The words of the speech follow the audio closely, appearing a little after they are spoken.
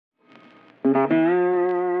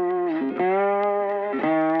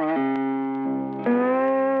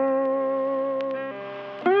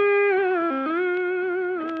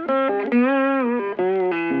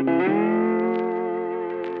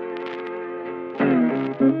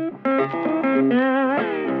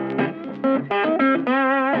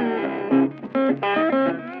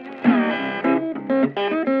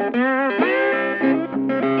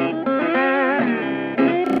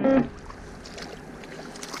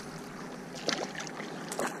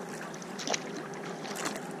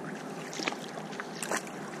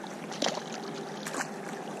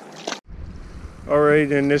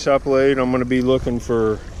Alright, in this upload I'm going to be looking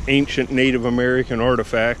for ancient Native American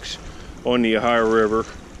artifacts on the Ohio River.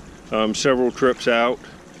 Several trips out,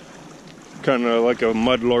 kind of like a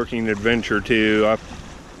mudlarking adventure too. I'm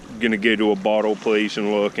going to go to a bottle place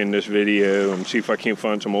and look in this video and see if I can't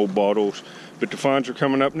find some old bottles. But the finds are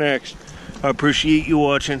coming up next. I appreciate you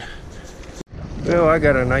watching. Well, I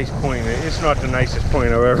got a nice point. It's not the nicest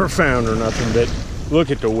point I've ever found or nothing, but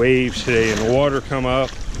look at the waves today and the water come up.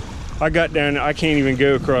 I got down, I can't even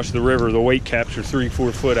go across the river. The weight caps are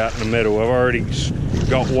 3-4 foot out in the middle. I've already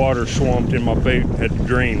got water swamped in my boat, had to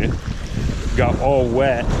drain it. Got all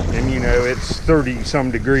wet, and you know, it's 30 some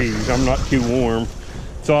degrees. I'm not too warm.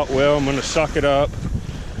 Thought, well, I'm gonna suck it up.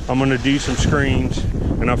 I'm gonna do some screens,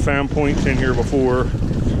 and I found points in here before.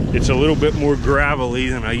 It's a little bit more gravelly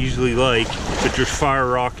than I usually like, but there's fire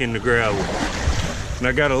rock in the gravel. And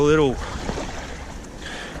I got a little,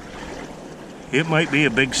 it might be a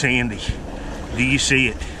big sandy. Do you see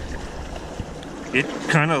it? It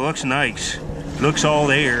kind of looks nice. Looks all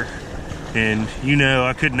there. And you know,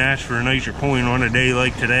 I couldn't ask for a nicer point on a day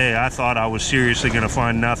like today. I thought I was seriously gonna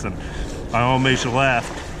find nothing. I almost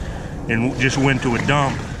left and just went to a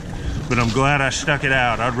dump, but I'm glad I stuck it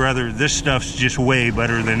out. I'd rather, this stuff's just way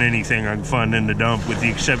better than anything I can find in the dump, with the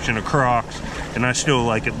exception of Crocs, and I still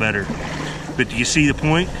like it better. But do you see the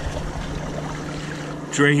point?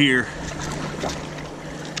 It's right here.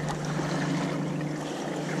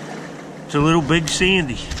 It's a little big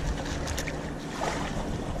sandy.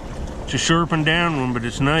 It's a sharpened down one, but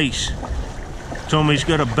it's nice. It's almost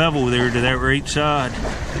got a bevel there to that right side.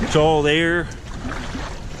 It's all there.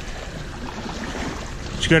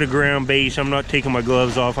 It's got a ground base. I'm not taking my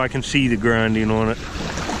gloves off. I can see the grinding on it.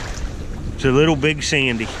 It's a little big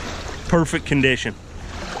sandy. Perfect condition.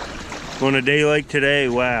 On a day like today,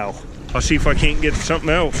 wow. I'll see if I can't get something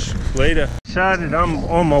else later. Decided I'm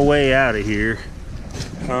on my way out of here.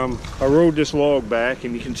 I rode this log back,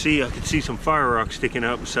 and you can see, I could see some fire rock sticking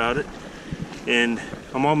out beside it. And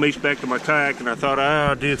I'm almost back to my kayak, and I thought,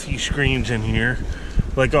 I'll do a few screens in here,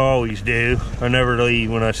 like I always do. I never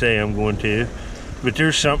leave when I say I'm going to. But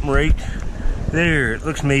there's something right there. It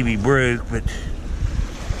looks maybe broke, but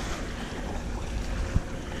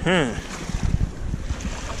that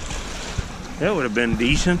would have been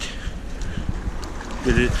decent.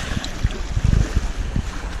 But it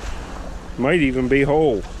might even be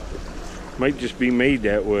whole. Might just be made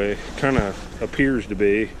that way. Kind of appears to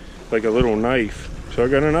be like a little knife. So I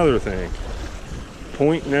got another thing.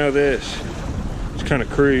 Point now this. It's kind of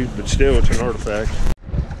crude, but still it's an artifact.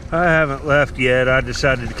 I haven't left yet. I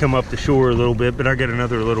decided to come up the shore a little bit, but I got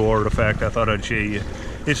another little artifact I thought I'd show you.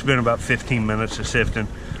 It's been about 15 minutes of sifting.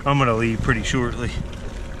 I'm gonna leave pretty shortly.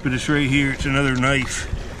 But it's right here. It's another knife.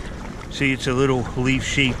 See, it's a little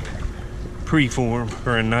leaf-shaped preform,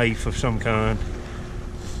 or a knife of some kind.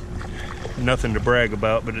 Nothing to brag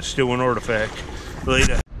about, but it's still an artifact.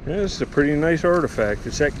 Later. Yeah, this is a pretty nice artifact.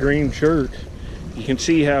 It's that green shirt. You can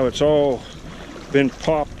see how it's all been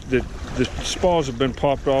popped. The spalls have been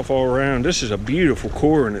popped off all around. This is a beautiful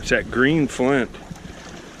core, and it's that green flint.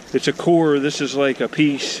 It's a core. This is like a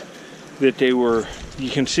piece that they were, you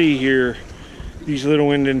can see here, these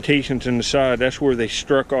little indentations in the side. That's where they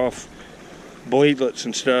struck off bladelets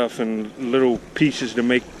and stuff and little pieces to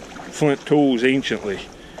make flint tools anciently.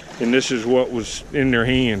 And this is what was in their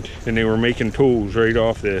hand, and they were making tools right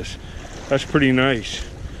off this. That's pretty nice.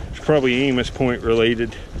 It's probably Amos Point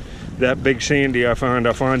related. That big sandy I find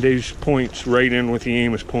those points right in with the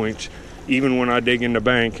Amos points. Even when I dig in the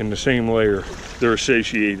bank in the same layer, they're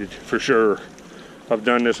associated for sure. I've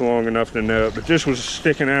done this long enough to know it, but this was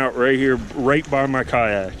sticking out right here, right by my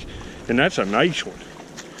kayak. And that's a nice one.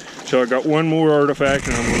 So I got one more artifact,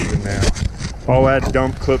 and I'm leaving now. I'll add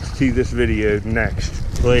dump clips to this video next.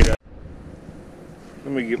 Later.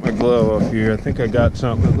 Let me get my glove off here. I think I got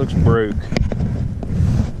something that looks broke.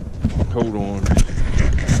 Hold on.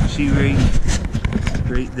 See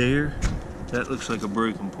right there? That looks like a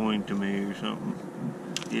broken point to me or something.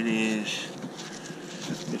 It is.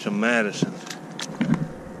 It's a Madison.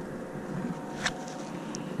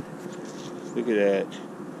 Look at that.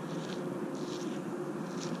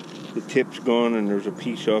 The tip's gone and there's a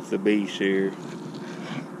piece off the base here.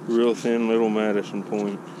 Real thin little Madison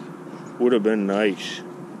point. Would have been nice.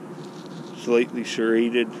 Slightly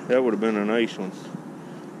serrated. That would have been a nice one.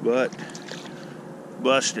 But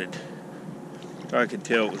busted. I could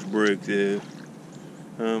tell it was broke though.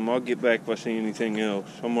 I'll get back if I see anything else.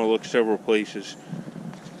 I'm gonna look several places.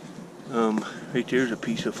 Right there's a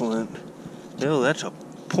piece of flint. Hell, that's a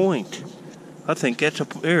point. I think that's a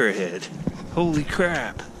arrowhead. Holy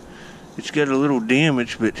crap. It's got a little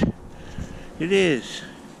damage, but it is.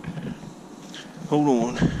 Hold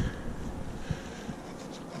on.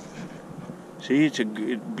 See, it's a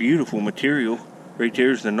beautiful material. Right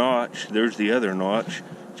there's the notch. There's the other notch.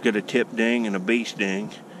 It's got a tip ding and a base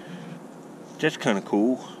ding. That's kind of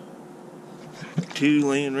cool. Two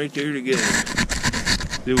laying right there together.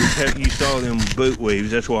 You saw them boat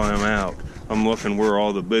waves. That's why I'm out. I'm looking where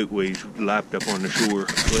all the boat waves lapped up on the shore.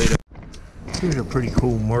 Here's a pretty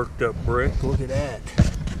cool marked up brick. Look at that.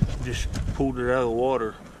 Just pulled it out of the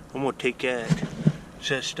water. I'm gonna take that. It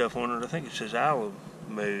says stuff on it. I think it says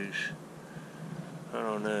Alamos. I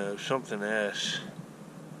don't know. Something S.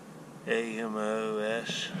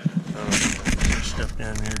 A-M-O-S. I don't know. There's stuff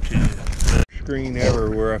down there too. Screen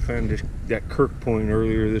ever where I found that Kirk point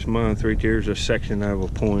earlier this month. Right there's a section of a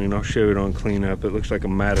point. I'll show it on cleanup. It looks like a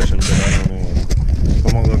Madison, but I don't know.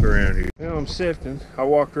 I'm gonna look around here. Now I'm sifting. I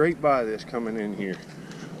walked right by this coming in here.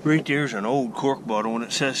 Right there's an old cork bottle and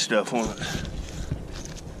it says stuff on it.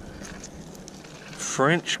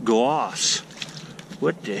 French gloss.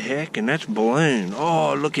 What the heck? And that's balloon.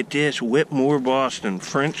 Oh, look at this. Whitmore, Boston.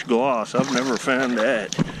 French gloss. I've never found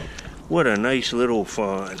that. What a nice little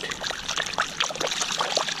find.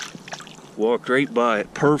 Walked right by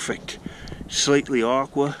it. Perfect. Slightly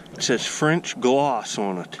aqua. It says French gloss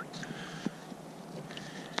on it.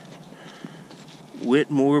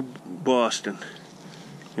 Whitmore, Boston.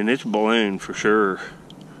 And it's balloon for sure.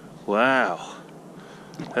 Wow.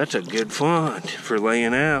 That's a good find for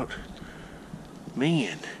laying out.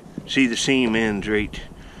 Man. See the seam ends right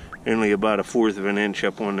only about 1/4 of an inch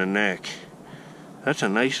up on the neck. That's a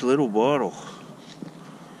nice little bottle.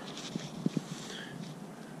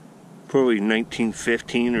 Probably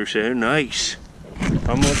 1915 or so. Nice.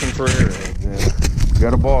 I'm looking for Arrowhead now.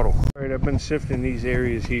 Got a bottle. Alright, I've been sifting these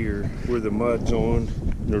areas here where the mud's on.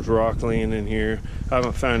 There's rock laying in here. I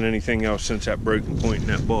haven't found anything else since that broken point in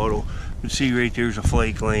that bottle. You can see right there's a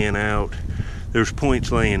flake laying out. There's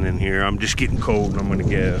points laying in here. I'm just getting cold and I'm gonna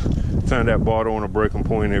go. Found that bottle on a broken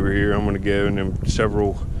point over here. I'm gonna go, and then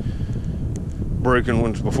several broken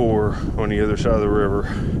ones before on the other side of the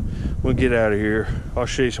river. We'll get out of here. I'll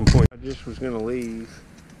show you some points. I just was gonna leave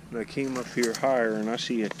and I came up here higher and I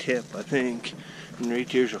see a tip, I think. And right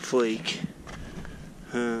there's a flake.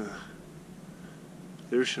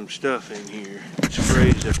 There's some stuff in here. It's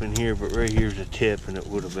phrased up in here, but right here's a tip and it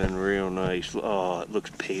would have been real nice. Oh, it looks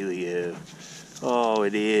paleo. Oh,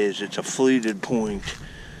 it is. It's a fluted point.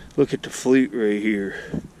 Look at the flute right here.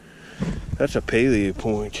 That's a paleo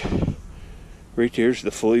point. Right there's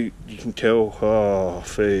the flute. You can tell. Oh,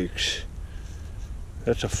 folks.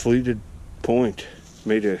 That's a fluted point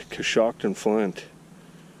made of Cousteau flint.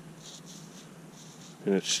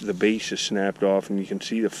 And it's the base is snapped off and you can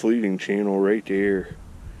see the fluting channel right there.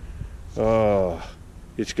 Oh,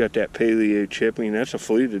 it's got that paleo chipping. That's a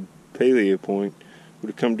fluted paleo point. Would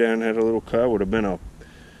have come down and had a little cut. Would have been a,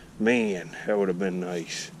 man, that would have been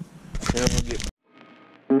nice. Now we'll get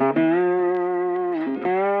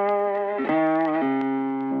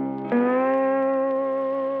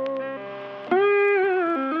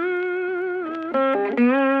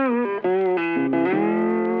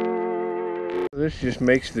this just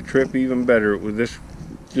makes the trip even better with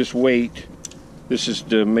this weight. This is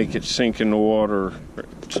to make it sink in the water.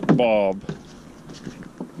 It's a bob.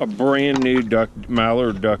 A brand new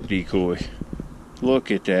mallard duck decoy. Look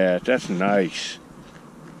at that. That's nice.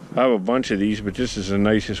 I have a bunch of these, but this is the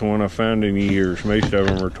nicest one I've found in years. Most of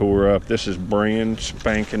them are tore up. This is brand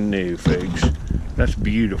spanking new, folks. That's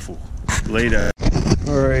beautiful. Later.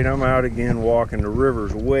 Alright, I'm out again walking. The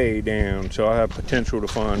river's way down, so I have potential to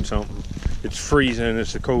find something. It's freezing.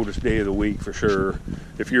 It's the coldest day of the week for sure.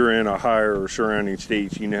 If you're in Ohio or surrounding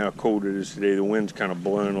states, you know how cold it is today. The wind's kind of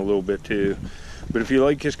blowing a little bit too. But if you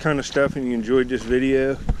like this kind of stuff and you enjoyed this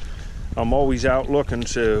video, I'm always out looking,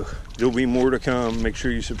 so there'll be more to come. Make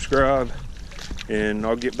sure you subscribe, and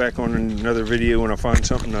I'll get back on another video when I find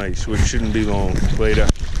something nice, which shouldn't be long. Later.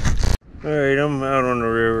 Alright, I'm out on the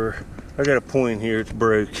river. I got a point here, it's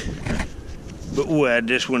broke. But we'll add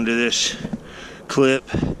this one to this clip.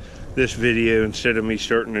 this video instead of me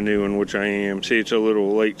starting a new one, which I am. See, it's a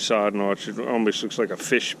little late side notch. It almost looks like a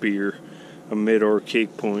fish spear, a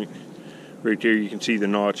mid-arcade point. Right there you can see the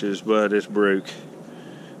notches, but it's broke.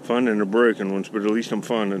 Finding the broken ones, but at least I'm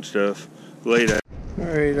finding stuff. Later.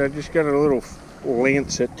 Alright, I just got a little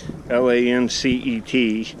lancet,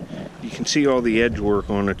 L-A-N-C-E-T. You can see all the edge work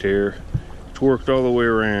on it there. It's worked all the way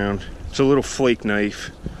around. It's a little flake knife.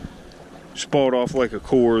 Spalled off like a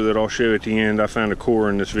core that I'll show at the end. I found a core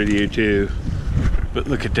in this video too. But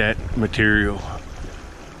look at that material.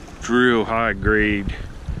 It's real high grade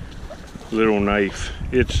little knife.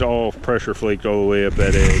 It's all pressure flaked all the way up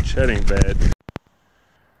that edge. That ain't bad.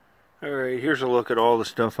 Alright, here's a look at all the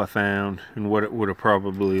stuff I found and what it would have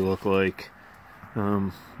probably looked like.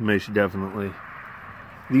 Most definitely.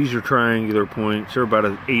 These are triangular points. They're about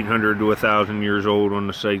 800 to 1,000 years old on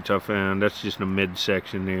the sites I found. That's just a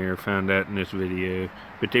midsection there. Found that in this video.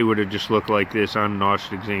 But they would have just looked like this on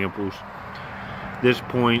notched examples. This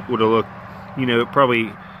point would have looked, you know,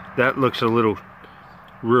 probably, that looks a little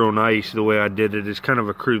real nice the way I did it. It's kind of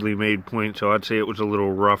a crudely made point, so I'd say it was a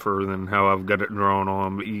little rougher than how I've got it drawn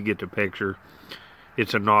on, but you get the picture.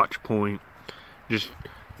 It's a notch point. Just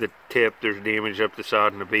the tip, there's damage up the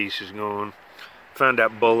side and the base is gone. Found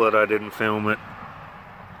that bullet, I didn't film it.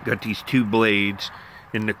 Got these two blades.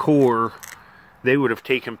 In the core, they would have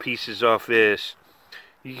taken pieces off this.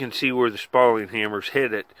 You can see where the spalling hammers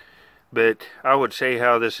hit it. But I would say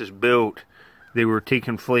how this is built, they were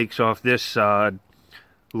taking flakes off this side,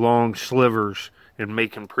 long slivers, and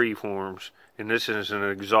making preforms. And this is an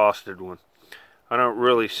exhausted one. I don't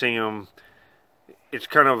really see them. It's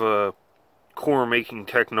kind of a core making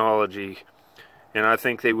technology. And I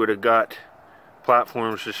think they would have got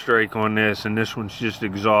platforms to strike on this, and this one's just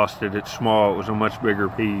exhausted. It's small. It was a much bigger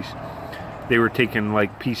piece. They were taking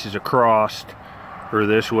like pieces across or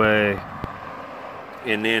this way,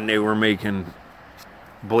 and then they were making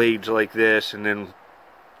blades like this and then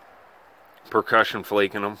percussion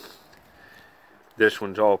flaking them. This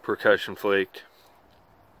one's all percussion flaked.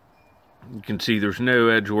 You can see there's no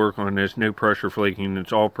edge work on this, no pressure flaking.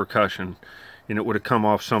 It's all percussion, and it would have come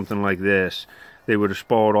off something like this. They would have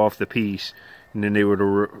spalled off the piece, and then they would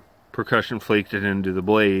have percussion flaked it into the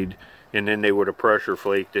blade, and then they would have pressure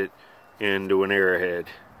flaked it into an Arrowhead.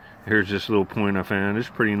 Here's this little point I found. It's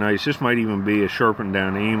pretty nice. This might even be a sharpened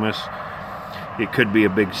down Amos. It could be a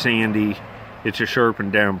big Sandy. It's a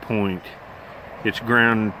sharpened down point. It's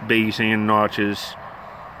ground base and notches.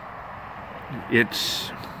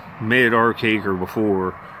 It's mid-arcade or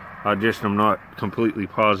before. I'm not completely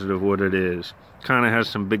positive what it is. Kind of has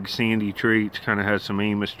some big Sandy traits, kind of has some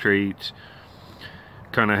Amos traits,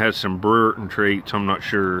 kind of has some Brewerton traits, I'm not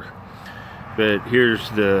sure. But here's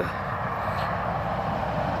the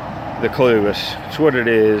Clovis. It's what it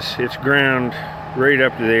is. It's ground right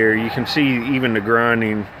up to there. You can see even the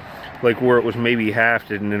grinding, like where it was maybe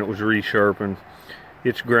hafted and then it was resharpened.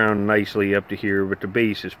 It's ground nicely up to here, but the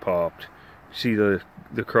base is popped. See the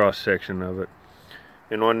cross section of it.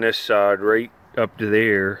 And on this side, right up to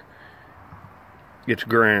there, it's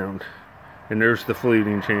ground. And there's the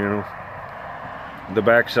fluting channel. The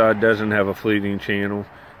backside doesn't have a fluting channel.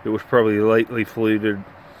 It was probably lightly fluted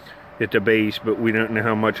at the base, but we don't know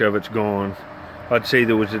how much of it's gone. I'd say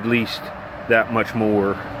there was at least that much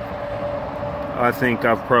more. I think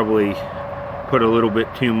I've probably put a little bit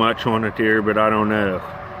too much on it there, but I don't know.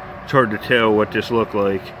 It's hard to tell what this looked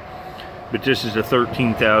like. But this is a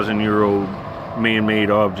 13,000-year-old man-made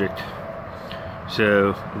object.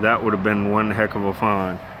 So that would have been one heck of a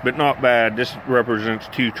find. But not bad. This represents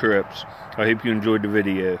 2 trips. I hope you enjoyed the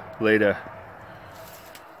video. Later.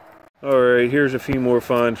 Alright, here's a few more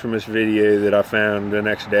finds from this video that I found the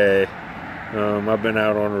next day. I've been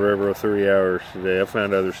out on the river 3 hours today. I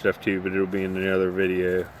found other stuff too, but it'll be in another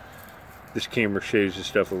video. This camera shows the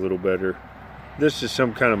stuff a little better. This is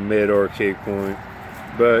some kind of mid-arcade point,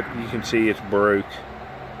 but you can see it's broke.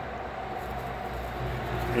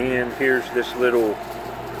 And here's this little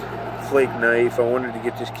flake knife. I wanted to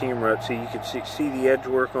get this camera out so you could see the edge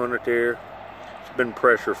work on it there. It's been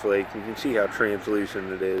pressure flaked. You can see how translucent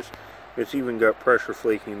it is. It's even got pressure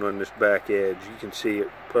flaking on this back edge. You can see it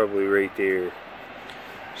probably right there.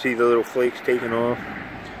 See the little flakes taken off?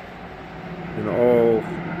 And all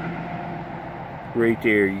right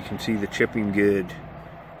there, you can see the chipping good.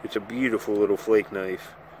 It's a beautiful little flake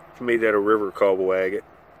knife. It's made out of river cobble agate.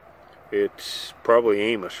 It's probably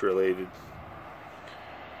Amos related.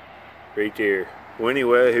 Right there. Well,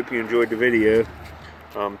 anyway, I hope you enjoyed the video.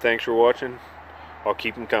 Thanks for watching. I'll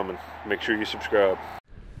keep them coming. Make sure you subscribe.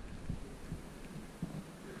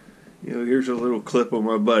 You know, here's a little clip of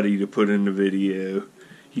my buddy to put in the video.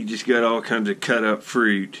 He just got all kinds of cut up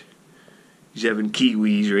fruit. He's having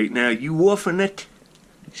kiwis right now. You woofing it?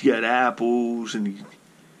 He's got apples and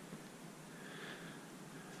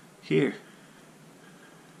here.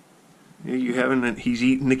 Yeah, you're having it. He's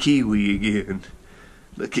eating the kiwi again.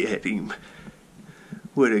 Look at him.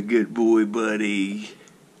 What a good boy, buddy.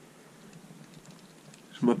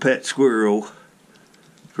 It's my pet squirrel.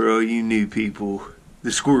 For all you new people,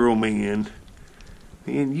 the squirrel man.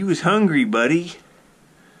 Man, you was hungry, buddy.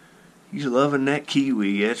 He's loving that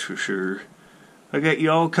kiwi, that's for sure. I got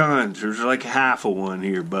you all kinds. There's like half of one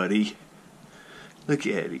here, buddy. Look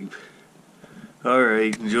at him.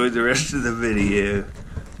 Alright, enjoy the rest of the video.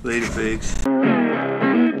 Later, pigs.